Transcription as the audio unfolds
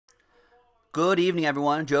Good evening,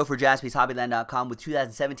 everyone. Joe for JaspysHobbyland.com with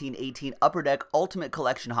 2017-18 Upper Deck Ultimate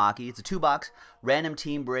Collection Hockey. It's a two-box random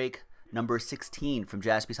team break number 16 from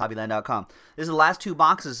JaspysHobbyland.com. This is the last two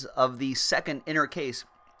boxes of the second inner case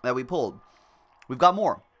that we pulled. We've got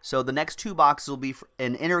more. So the next two boxes will be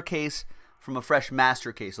an inner case from a fresh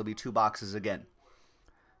master case. There'll be two boxes again.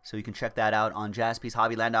 So you can check that out on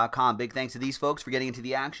JaspysHobbyland.com. Big thanks to these folks for getting into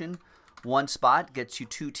the action. One spot gets you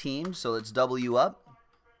two teams, so let's double you up.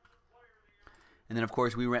 And then, of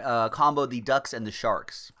course, we combo the Ducks and the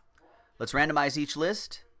Sharks. Let's randomize each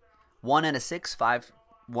list. 1 and a 6, 5.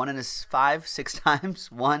 1 and a 5, 6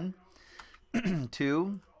 times. 1,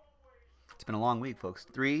 2. It's been a long week, folks.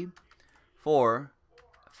 3, 4,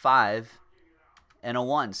 5, and a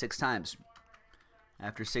 1, 6 times.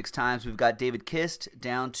 After 6 times, we've got David Kist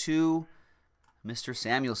down to Mr.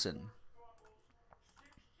 Samuelson.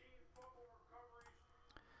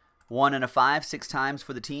 1 and a 5, 6 times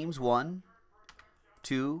for the teams. 1,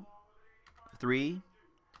 2, 3,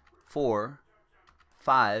 4,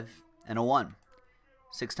 5, and a 1.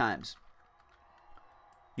 6 times.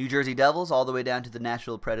 New Jersey Devils all the way down to the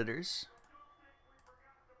Nashville Predators.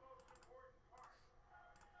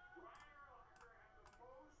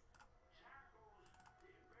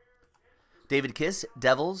 David Kiss,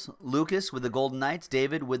 Devils. Lucas with the Golden Knights.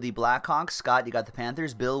 David with the Blackhawks. Scott, you got the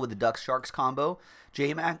Panthers. Bill with the Ducks-Sharks combo.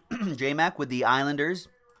 J-Mac with the Islanders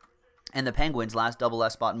and the Penguins, last double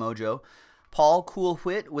S spot mojo. Paul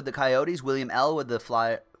Coolwhit with the Coyotes. William L. with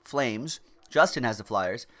the Flames. Justin has the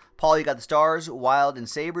Flyers. Paul, you got the Stars, Wild, and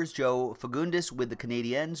Sabres. Joe Fagundis with the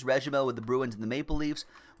Canadiens. Regimel with the Bruins and the Maple Leafs.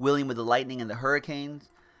 William with the Lightning and the Hurricanes.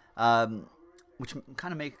 Which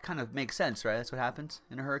kind of makes sense, right? That's what happens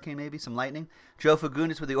in a hurricane, maybe some lightning. Joe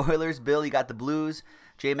Fagundis with the Oilers. Bill, you got the Blues.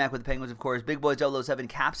 J-Mac with the Penguins, of course. Big Boys 007,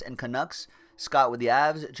 Caps and Canucks. Scott with the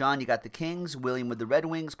Avs. John, you got the Kings. William with the Red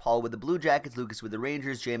Wings. Paul with the Blue Jackets. Lucas with the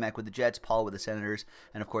Rangers. J-Mac with the Jets. Paul with the Senators.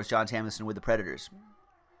 And, of course, John Tamison with the Predators.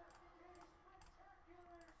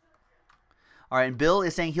 All right, and Bill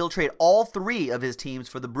is saying he'll trade all 3 of his teams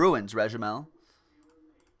for the Bruins, Regimel.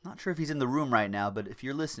 Not sure if he's in the room right now, but if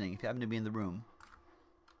you're listening, if you happen to be in the room.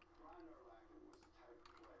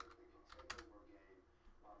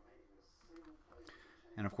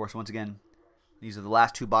 And, of course, once again, these are the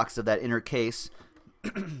last 2 boxes of that inner case,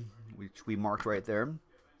 which we marked right there.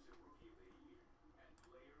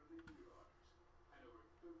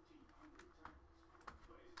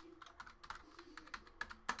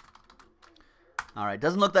 All right,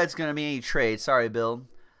 doesn't look like it's going to be any trade. Sorry, Bill.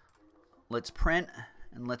 Let's print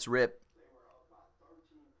and let's rip.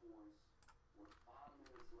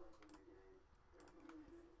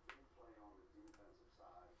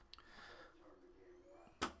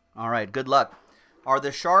 All right, good luck. Are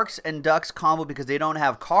the Sharks and Ducks combo because they don't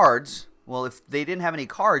have cards? Well, if they didn't have any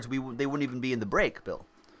cards, they wouldn't even be in the break, Bill.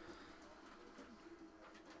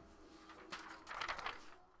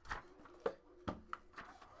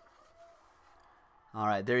 All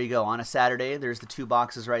right, there you go. On a Saturday, there's the 2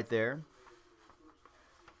 boxes right there.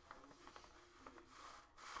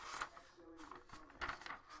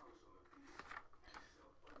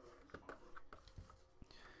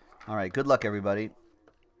 All right, good luck, everybody.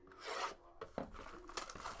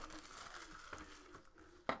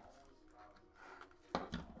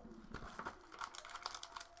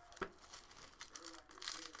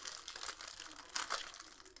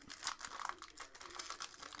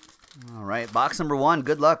 All right, box number 1,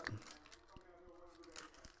 good luck.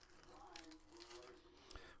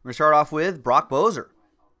 We're going to start off with Brock Boeser.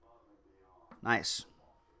 Nice.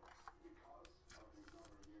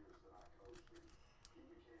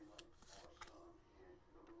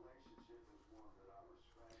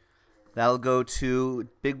 That'll go to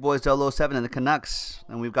Big Boys 007 and the Canucks.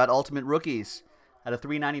 And we've got Ultimate Rookies at a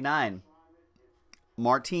 $3.99.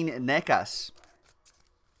 Martin Necas.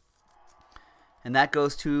 And that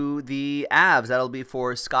goes to the Avs. That'll be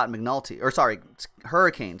for Scott McNulty. Or, sorry,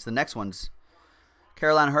 Hurricanes. The next one's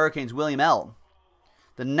Carolina Hurricanes, William L.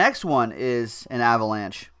 The next one is an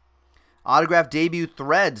Avalanche. Autograph debut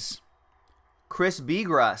threads. Chris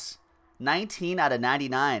Bigras, 19 out of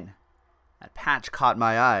 99. That patch caught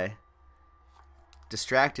my eye.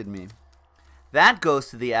 Distracted me. That goes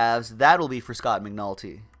to the Avs. That'll be for Scott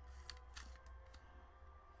McNulty.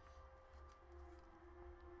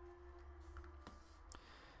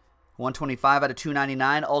 $125 out of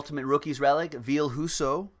 $299. Ultimate Rookies Relic. Ville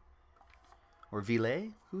Husso. Or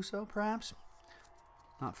Ville Husso, perhaps?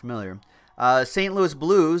 Not familiar. St. Louis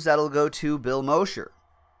Blues. That'll go to Bill Mosher.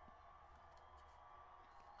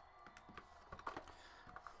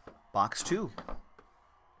 Box 2.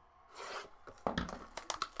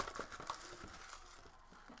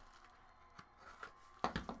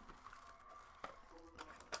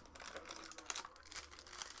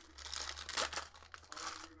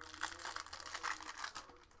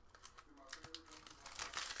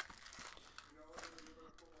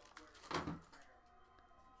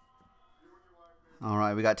 All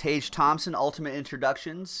right, we got Tage Thompson, Ultimate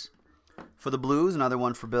Introductions for the Blues. Another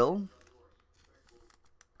one for Bill.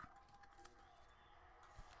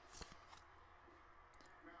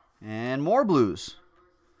 And more Blues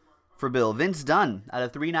for Bill. Vince Dunn out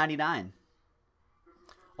of 399.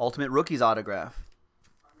 Ultimate Rookies autograph.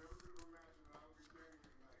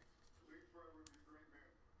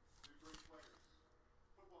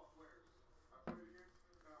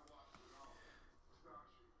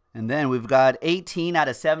 And then we've got 18 out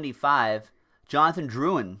of 75. Jonathan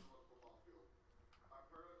Drouin.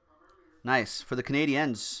 Nice. For the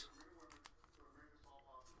Canadiens.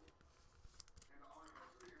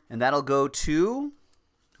 And that'll go to,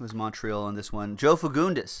 who's Montreal on this one? Joe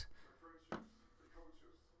Fagundes.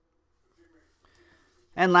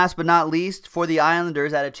 And last but not least, for the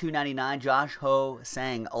Islanders out of 299, Josh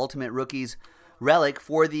Ho-Sang, Ultimate Rookies relic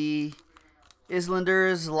for the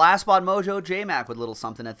Islanders. Last spot mojo, J-Mac with a little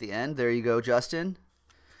something at the end. There you go, Justin.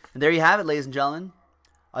 And there you have it, ladies and gentlemen.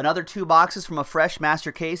 Another 2 boxes from a fresh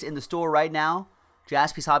master case in the store right now.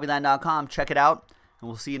 JaspysHobbyland.com. Check it out. And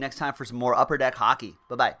we'll see you next time for some more Upper Deck hockey.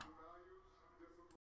 Bye-bye.